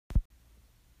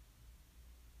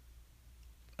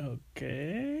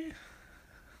Okay.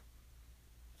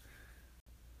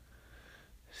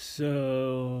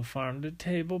 So, Farm to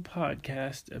Table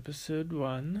Podcast, Episode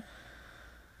 1.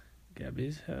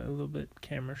 Gabby's a little bit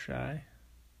camera shy.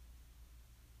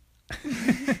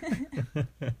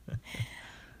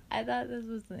 I thought this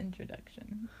was the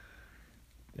introduction.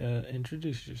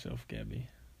 Introduce yourself, Gabby.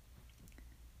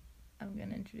 I'm going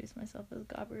to introduce myself as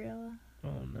Gabriella.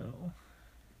 Oh, no.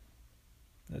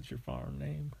 That's your farm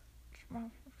name. It's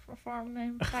my farm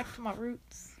name. Back to my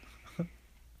roots.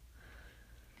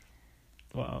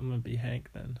 Well, I'm going to be Hank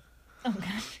then. Oh,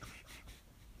 gosh.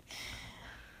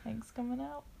 Hank's coming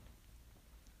out.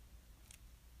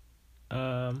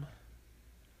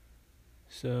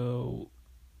 So,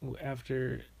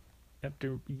 after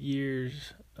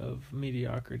years of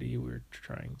mediocrity, we're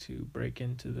trying to break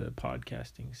into the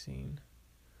podcasting scene.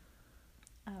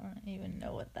 I don't even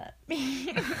know what that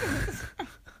means.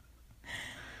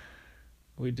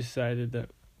 We decided that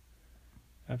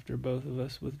after both of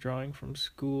us withdrawing from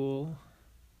school,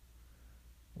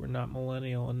 we're not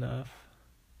millennial enough,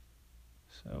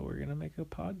 so we're gonna make a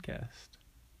podcast.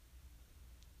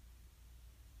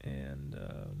 And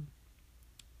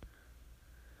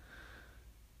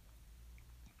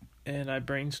I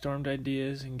brainstormed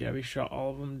ideas, and Gabby shot all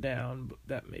of them down, but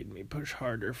that made me push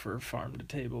harder for Farm to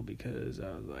Table because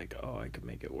I was like, oh, I could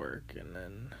make it work, and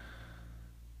then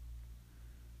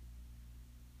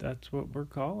that's what we're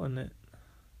calling it.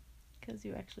 Because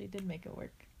you actually did make it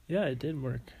work. Yeah, it did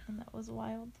work. And that was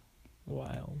wild.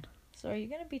 Wild. So are you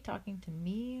going to be talking to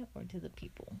me or to the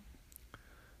people?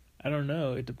 I don't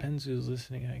know. It depends who's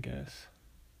listening, I guess.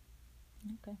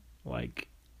 Okay. Like,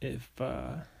 if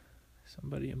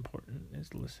somebody important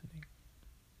is listening.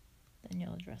 Then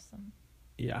you'll address them.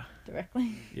 Yeah.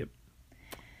 Directly? Yep.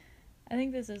 I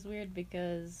think this is weird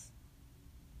because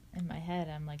in my head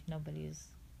I'm like, nobody's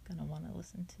going to want to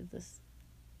listen to this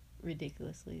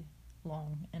ridiculously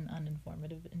long and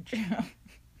uninformative intro.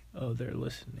 Oh, they're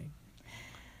listening.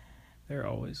 They're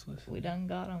always listening. We done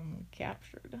got them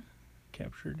captured.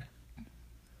 Captured?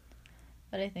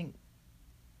 But I think,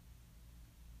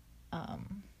 I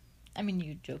mean,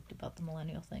 you joked about the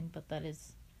millennial thing, but that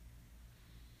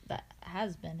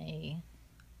has been a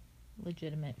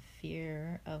legitimate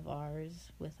fear of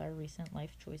ours with our recent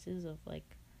life choices of,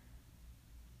 like,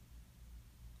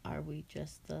 are we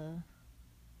just the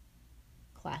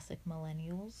classic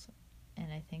millennials?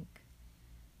 And I think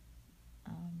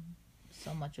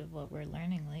so much of what we're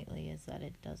learning lately is that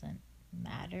it doesn't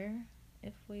matter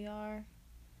if we are.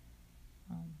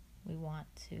 We want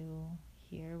to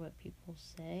hear what people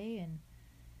say and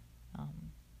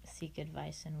seek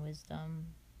advice and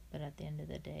wisdom, but at the end of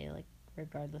the day, like,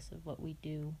 regardless of what we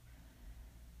do,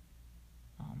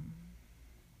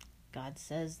 God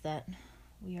says that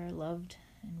we are loved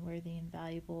and worthy and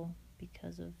valuable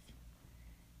because of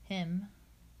Him,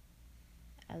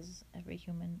 as every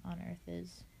human on earth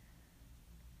is.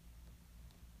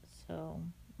 So,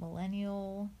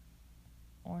 millennial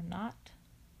or not,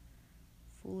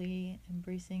 fully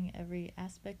embracing every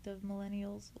aspect of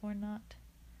millennials or not,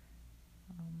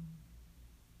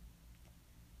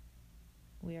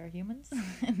 we are humans,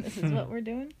 and this is what we're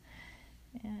doing,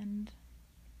 and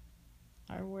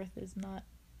our worth is not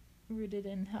rooted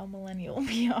in how millennial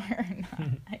we are or not.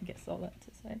 I guess all that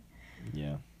to say.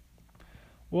 Yeah.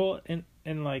 Well,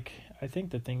 and like, I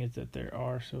think the thing is that there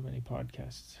are so many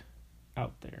podcasts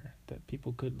out there that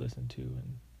people could listen to,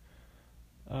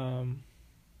 and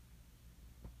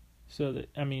so that,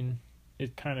 I mean,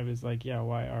 it kind of is like, yeah,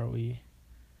 why are we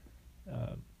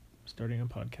starting a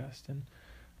podcast? And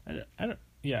I don't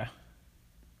yeah,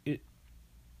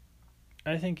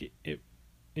 I think it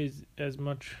is as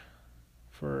much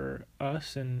for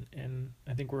us, and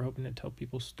I think we're hoping to tell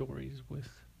people stories with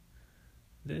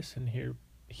this and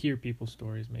hear people's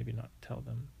stories, maybe not tell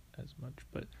them as much.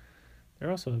 But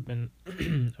there also have been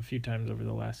a few times over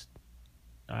the last,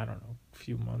 I don't know,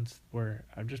 few months where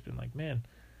I've just been like, man,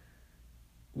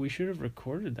 we should have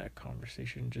recorded that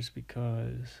conversation just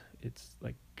because it's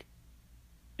like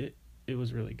it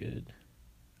was really good.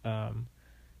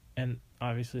 And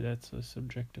obviously that's a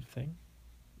subjective thing,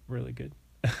 really good.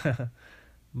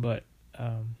 But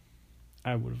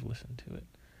I would have listened to it.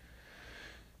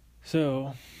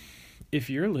 So if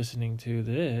you're listening to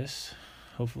this,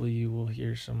 hopefully you will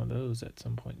hear some of those at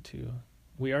some point too.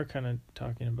 We are kind of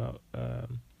talking about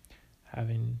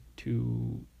having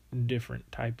two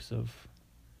different types of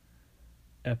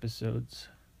episodes,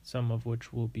 some of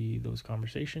which will be those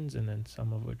conversations, and then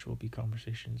some of which will be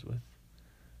conversations with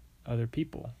other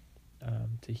people,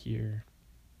 to hear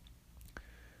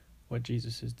what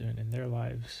Jesus is doing in their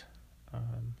lives,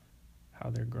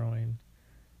 how they're growing,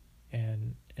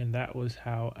 and that was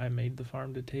how I made the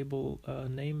Farm to Table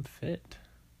name fit.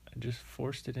 I just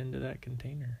forced it into that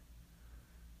container.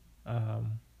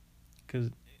 Because,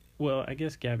 well, I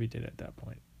guess Gabby did at that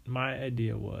point. My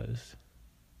idea was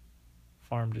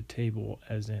farm to table,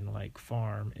 as in like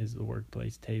farm is the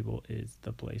workplace, table is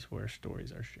the place where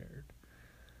stories are shared.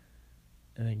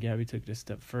 And then Gabby took it a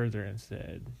step further and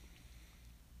said,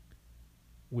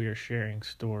 we are sharing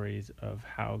stories of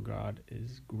how God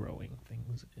is growing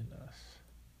things in us.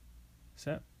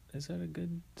 Is that a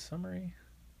good summary?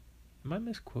 Am I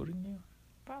misquoting you?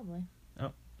 Probably.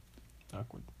 Oh,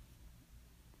 awkward.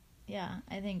 Yeah,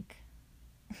 I think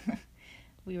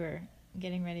we were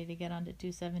getting ready to get onto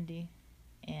 270,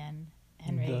 and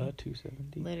Henry The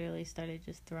 270 literally started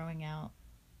just throwing out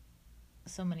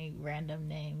so many random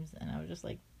names, and I was just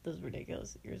like, "This is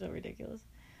ridiculous. You're so ridiculous."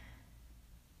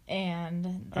 And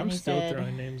then I'm he still said,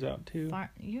 throwing names out too.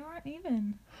 You aren't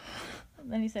even.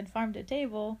 Then he said farm to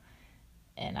table,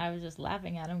 and I was just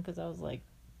laughing at him because I was like,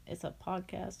 "It's a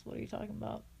podcast. What are you talking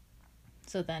about?"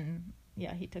 So then,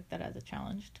 yeah, he took that as a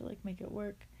challenge to like make it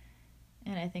work.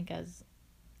 And I think as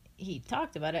he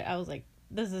talked about it, I was like,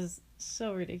 "This is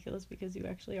so ridiculous because you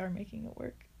actually are making it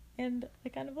work," and I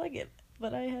kind of like it.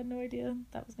 But I had no idea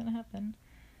that was gonna happen.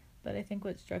 But I think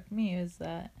what struck me is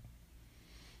that,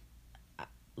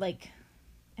 like,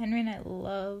 Henry and I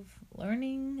love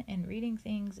learning and reading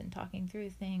things and talking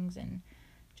through things and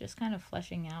just kind of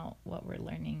fleshing out what we're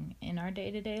learning in our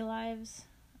day-to-day lives,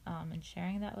 and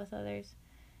sharing that with others.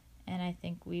 And I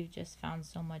think we've just found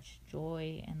so much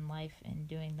joy and life in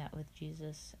doing that with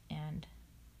Jesus. And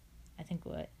I think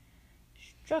what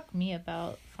struck me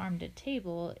about Farm to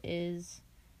Table is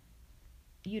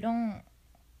you don't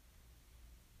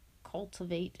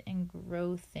cultivate and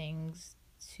grow things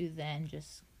to then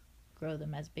just grow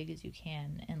them as big as you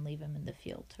can and leave them in the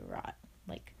field to rot.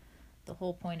 Like, the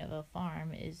whole point of a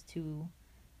farm is to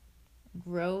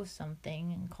grow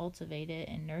something and cultivate it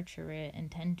and nurture it and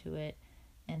tend to it,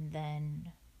 and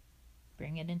then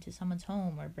bring it into someone's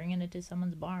home or bring it into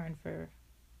someone's barn for,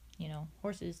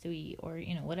 horses to eat, or,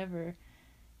 whatever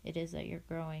it is that you're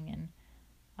growing.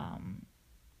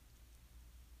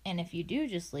 And if you do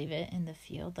just leave it in the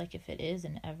field, like if it is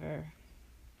an ever,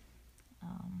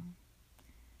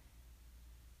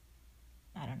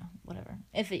 I don't know, whatever.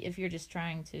 If you're just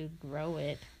trying to grow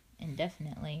it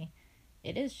indefinitely,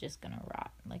 it is just gonna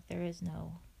rot. Like, there is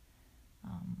no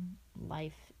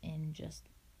life in just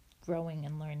growing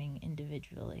and learning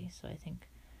individually. So I think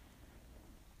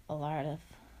a lot of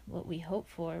what we hope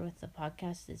for with the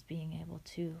podcast is being able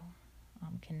to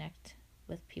connect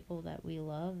with people that we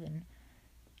love and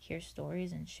hear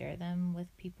stories and share them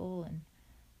with people.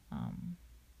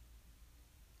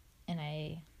 And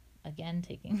I, again,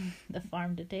 taking the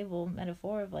farm to table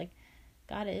metaphor of, like,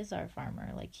 God is our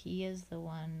farmer. Like, he is the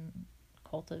one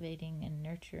cultivating and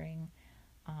nurturing,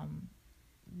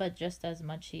 but just as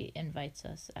much he invites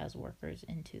us as workers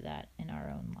into that in our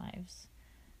own lives.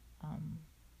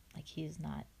 Like, he is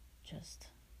not just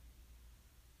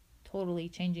totally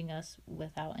changing us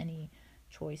without any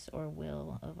choice or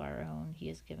will of our own. He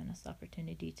has given us the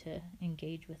opportunity to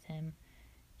engage with him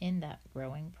in that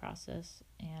growing process.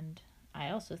 And I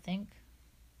also think,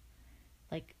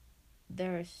 like,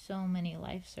 there are so many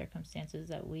life circumstances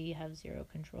that we have zero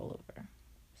control over.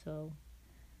 So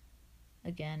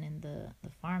again, in the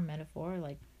farm metaphor,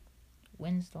 like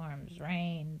windstorms,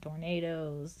 rain,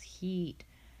 tornadoes, heat,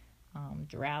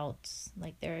 droughts,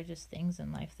 like, there are just things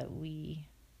in life that we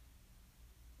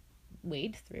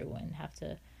wade through and have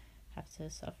to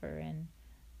suffer in,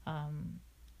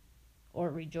 or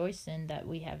rejoice in, that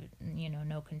we have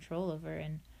no control over.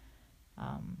 And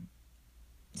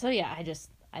so yeah,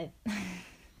 I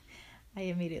I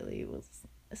immediately was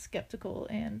skeptical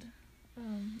and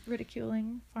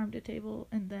ridiculing Farm to Table,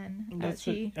 and then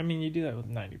you do that with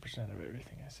 90% of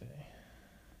everything I say.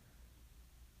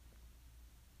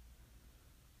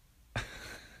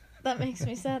 That makes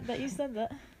me sad that you said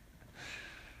that.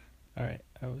 All right,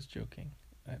 I was joking.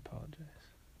 I apologize.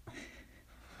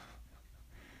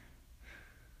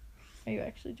 Are you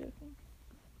actually joking?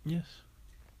 Yes.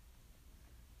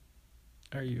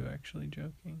 Are you actually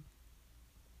joking?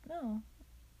 No.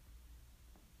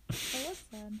 That was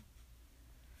sad.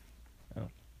 Oh,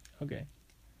 okay.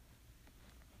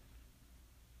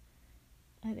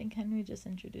 I think Henry just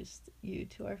introduced you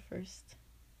to our first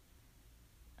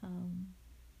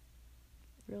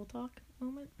real talk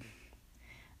moment.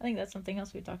 I think that's something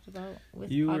else we talked about with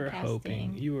you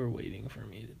podcasting. You were waiting for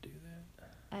me to do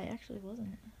that. I actually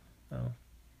wasn't. Oh.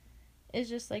 It's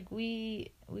just like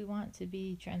we want to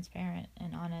be transparent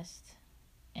and honest,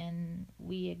 and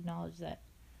we acknowledge that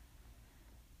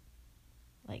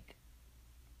like,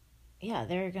 yeah,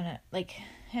 they're gonna, like,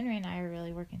 Henry and I are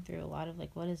really working through a lot of,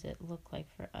 like, what does it look like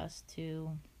for us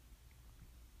to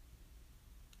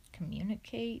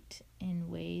communicate in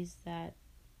ways that,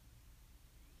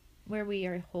 where we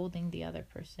are holding the other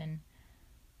person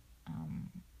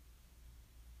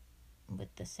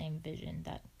with the same vision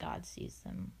that God sees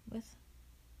them with.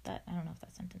 That, I don't know if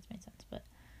that sentence made sense, but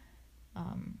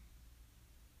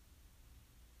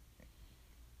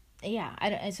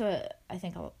yeah, so I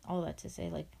think all that to say,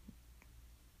 like,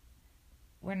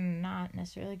 we're not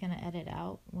necessarily going to edit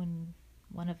out when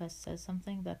one of us says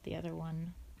something that the other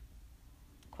one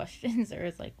questions or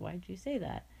is like, why'd you say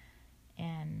that?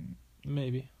 And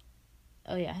maybe.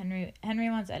 Oh yeah, Henry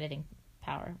wants editing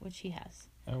power, which he has.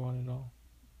 I want it all.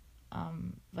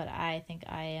 But I think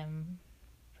I am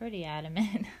pretty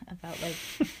adamant about,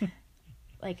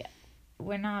 like,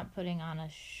 we're not putting on a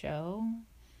show.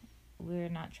 We're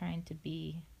not trying to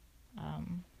be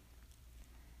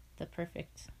the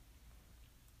perfect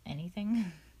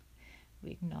anything.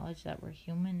 We acknowledge that we're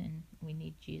human and we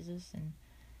need Jesus, and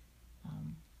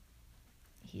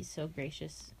he's so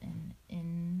gracious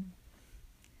in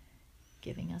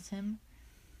giving us him.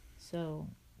 So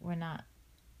we're not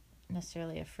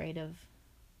necessarily afraid of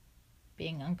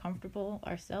being uncomfortable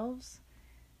ourselves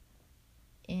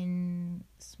in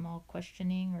small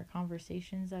questioning or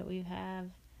conversations that we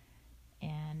have.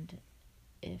 And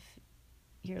if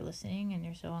you're listening and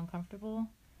you're so uncomfortable,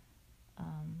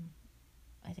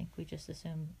 I think we just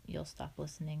assume you'll stop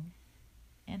listening,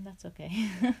 and that's okay.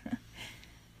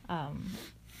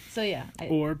 So yeah,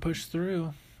 or push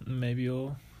through. Maybe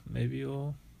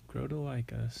you'll grow to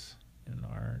like us in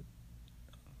our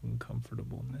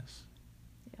uncomfortableness.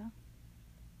 Yeah.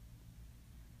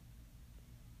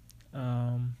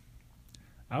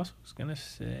 I also was gonna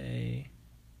say,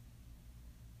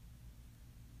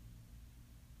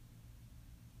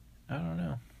 I don't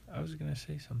know. I was gonna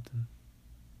say something.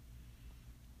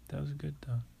 That was good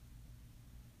though.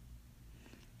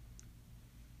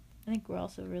 I think we're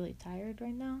also really tired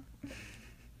right now.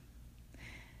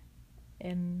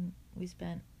 And we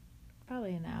spent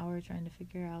probably an hour trying to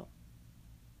figure out.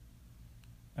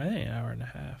 I think an hour and a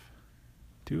half.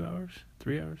 2 hours?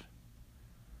 3 hours?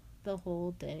 The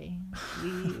whole day.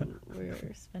 We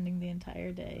were spending the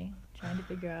entire day trying to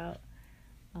figure out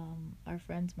our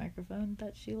friend's microphone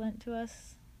that she lent to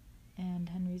us and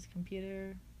Henry's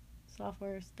computer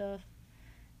software stuff,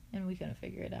 and we couldn't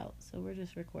figure it out, so we're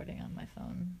just recording on my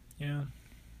phone. Yeah,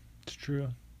 it's true.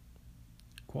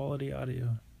 Quality audio.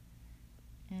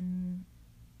 And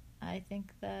I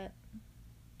think that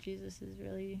Jesus is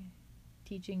really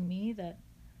teaching me that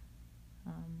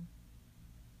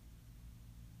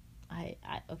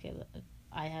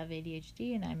I have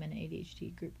ADHD, and I'm in an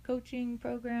ADHD group coaching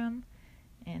program,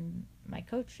 and my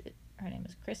coach, her name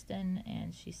is Kristen,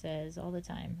 and she says all the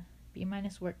time, B-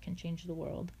 work can change the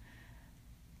world,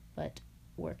 but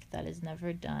work that is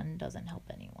never done doesn't help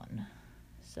anyone.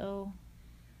 So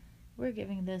we're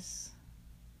giving this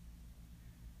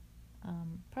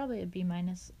probably a B-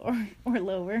 or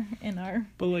lower in our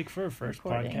But like for a first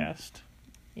recording. podcast,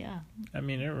 yeah, I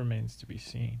mean, it remains to be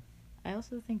seen. I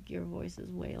also think your voice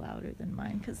is way louder than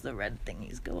mine because the red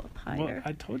thingies go up higher. Well,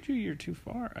 I told you you're too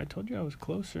far. I told you I was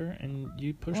closer, and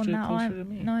you pushed it closer to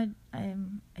me. No,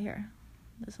 I'm here.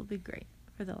 This will be great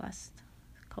for the last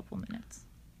couple minutes.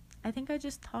 I think I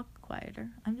just talk quieter.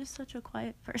 I'm just such a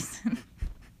quiet person.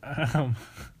 I think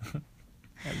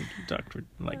you talked for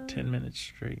like 10 minutes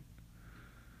straight.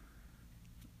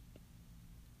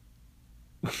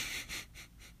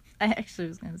 I actually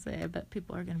was going to say, I bet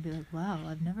people are going to be like, wow,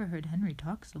 I've never heard Henry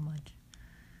talk so much.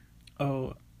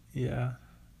 Oh, yeah.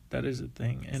 That is a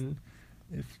thing. And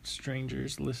if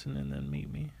strangers listen and then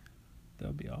meet me,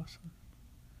 that'll be awesome.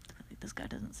 Like, this guy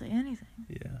doesn't say anything.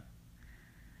 Yeah.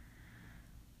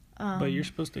 But you're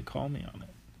supposed to call me on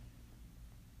it.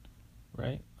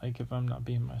 Right? Like, if I'm not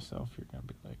being myself, you're going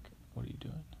to be like, what are you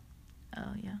doing?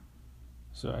 Oh, yeah.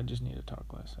 So I just need to talk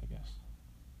less, I guess.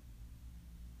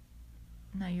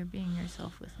 No, you're being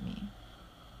yourself with me.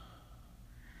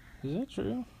 Is that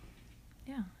true?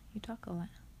 Yeah, you talk a lot.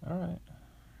 All right.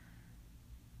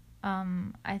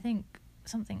 I think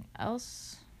something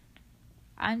else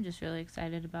I'm just really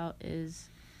excited about is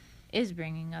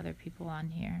bringing other people on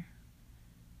here.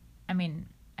 I mean,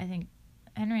 I think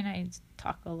Henry and I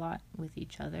talk a lot with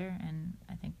each other, and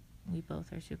I think we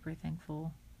both are super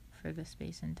thankful for the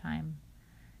space and time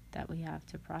that we have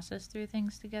to process through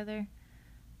things together.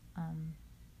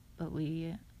 But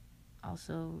we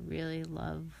also really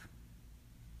love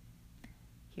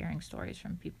hearing stories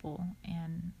from people,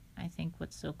 and I think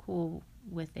what's so cool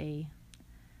with a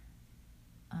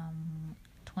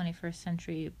 21st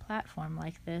century platform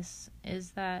like this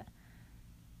is that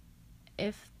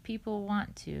if people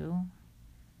want to,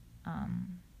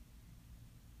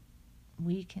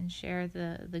 we can share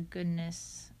the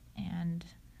goodness and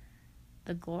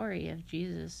the glory of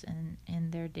Jesus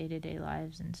in their day-to-day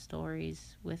lives and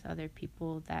stories with other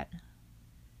people that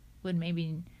would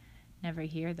maybe never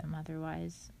hear them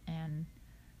otherwise. And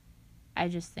I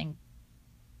just think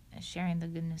sharing the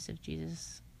goodness of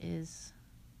Jesus is,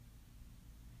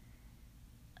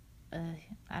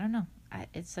 I don't know,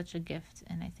 it's such a gift.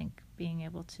 And I think being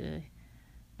able to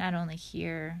not only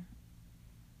hear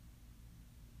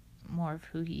more of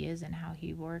who he is and how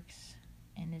he works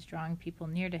and is drawing people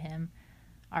near to him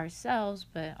ourselves,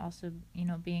 but also, you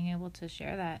know, being able to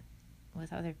share that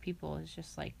with other people is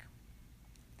just like,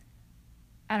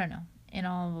 I don't know, in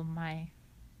all of my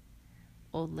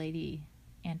old lady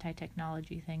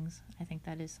anti-technology things, I think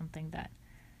that is something that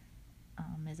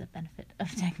is a benefit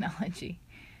of technology.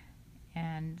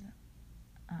 And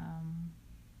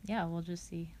yeah, we'll just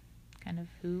see kind of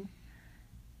who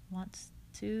wants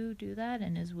to do that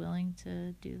and is willing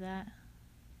to do that,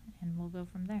 and we'll go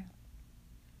from there.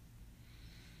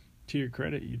 To your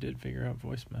credit, you did figure out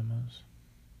voice memos.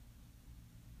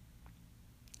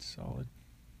 Solid.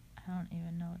 I don't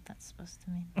even know what that's supposed to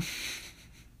mean.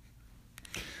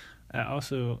 I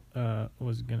also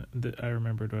was gonna. I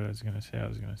remembered what I was gonna say. I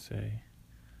was gonna say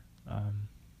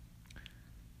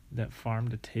that farm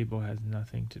to table has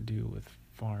nothing to do with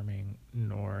farming,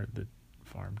 nor the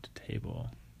farm to table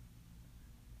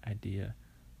idea.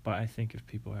 But I think if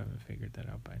people haven't figured that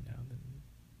out by now, then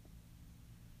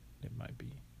it might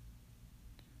be.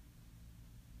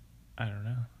 I don't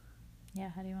know.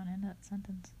 Yeah, how do you want to end that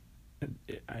sentence?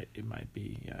 It might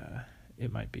be.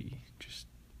 It might be just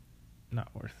not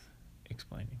worth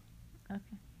explaining.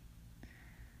 Okay.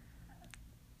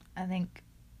 I think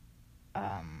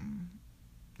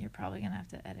you're probably going to have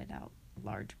to edit out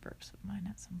large burps of mine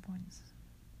at some points.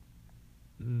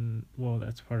 Well,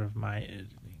 that's part of my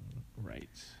editing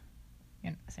rights.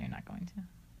 So you're not going to?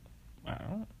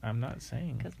 I'm not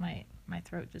saying. Because my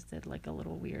throat just did like a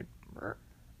little weird burp.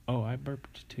 Oh, I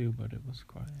burped too, but it was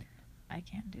quiet. I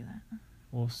can't do that.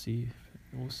 We'll see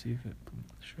if it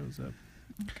shows up.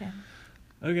 Okay.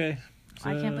 So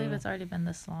I can't believe it's already been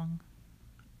this long.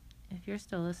 If you're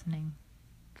still listening,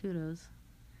 kudos.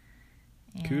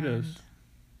 And kudos.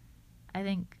 I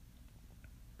think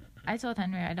I told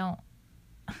Henry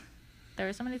there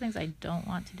are so many things I don't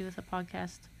want to do with a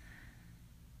podcast.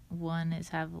 One is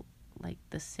have like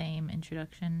the same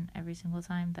introduction every single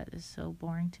time. That is so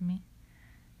boring to me.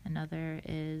 Another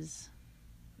is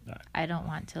I don't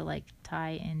want to like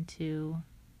tie into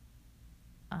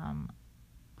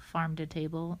farm to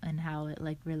table and how it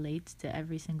like relates to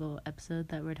every single episode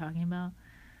that we're talking about.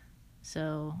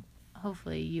 So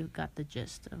hopefully you got the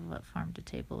gist of what farm to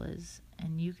table is,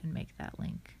 and you can make that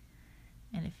link.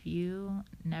 And if you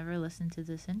never listened to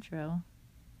this intro,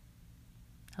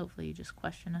 hopefully you just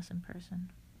question us in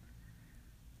person.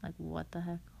 Like, what the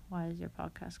heck? Why is your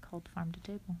podcast called Farm to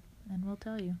Table? And we'll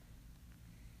tell you.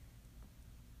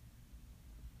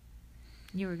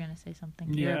 You were going to say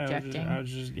something. You're objecting.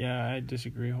 I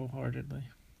disagree wholeheartedly.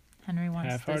 Henry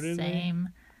wants the same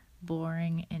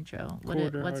boring intro.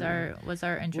 What's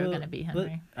our intro going to be,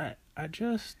 Henry? I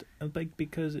just like,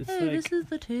 because it's hey, this is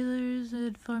the Taylors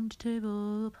at Farm to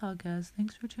Table podcast.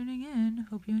 Thanks for tuning in.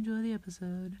 Hope you enjoy the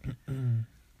episode.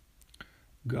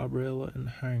 Gabriella and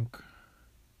Hank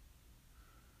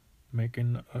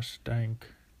making a stank.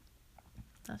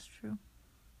 That's true.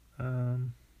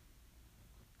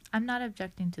 I'm not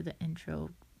objecting to the intro,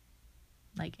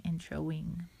 like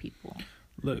introing people.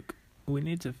 Look, we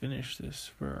need to finish this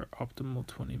for our optimal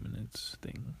 20 minutes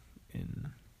thing in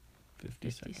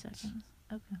 50 seconds.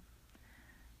 Okay.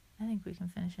 I think we can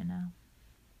finish it now.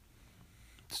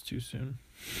 It's too soon.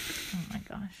 Oh my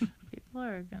gosh. People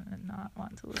are gonna not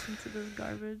want to listen to this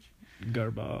garbage.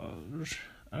 Garbage.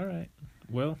 Alright.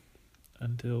 Well,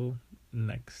 until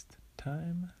next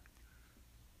time.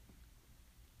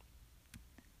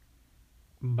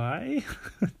 Bye?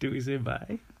 Do we say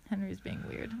bye? Henry's being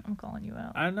weird. I'm calling you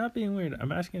out. I'm not being weird.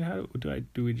 I'm asking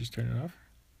do we just turn it off?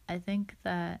 I think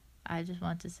that I just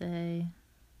want to say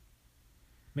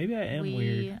maybe I am weird.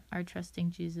 We are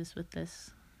trusting Jesus with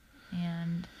this.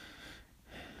 And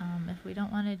if we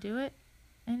don't want to do it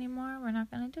anymore, we're not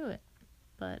going to do it.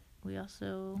 But we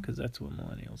also... because that's what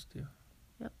millennials do.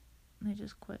 Yep. They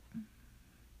just quit.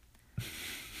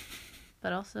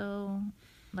 But also,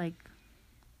 like,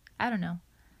 I don't know.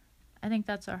 I think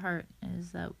that's our heart,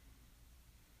 is that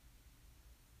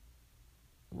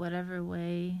whatever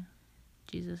way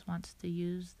Jesus wants to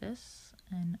use this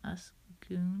and us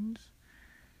goons,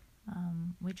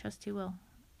 we trust he will.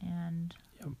 And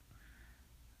Yep.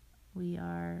 we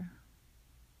are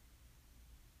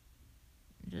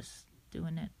just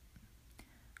doing it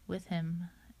with him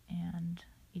and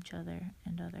each other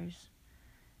and others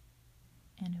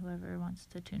and whoever wants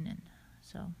to tune in.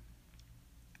 So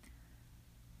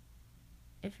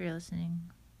if you're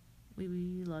listening,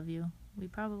 we love you. We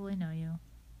probably know you.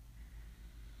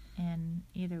 And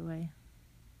either way,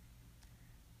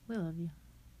 we love you.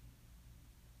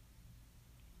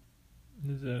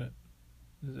 Is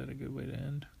that a good way to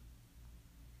end?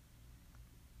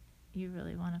 You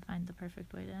really want to find the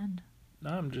perfect way to end.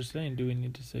 No, I'm just saying, do we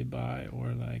need to say bye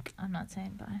or like... I'm not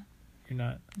saying bye. You're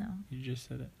not? No. You just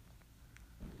said it.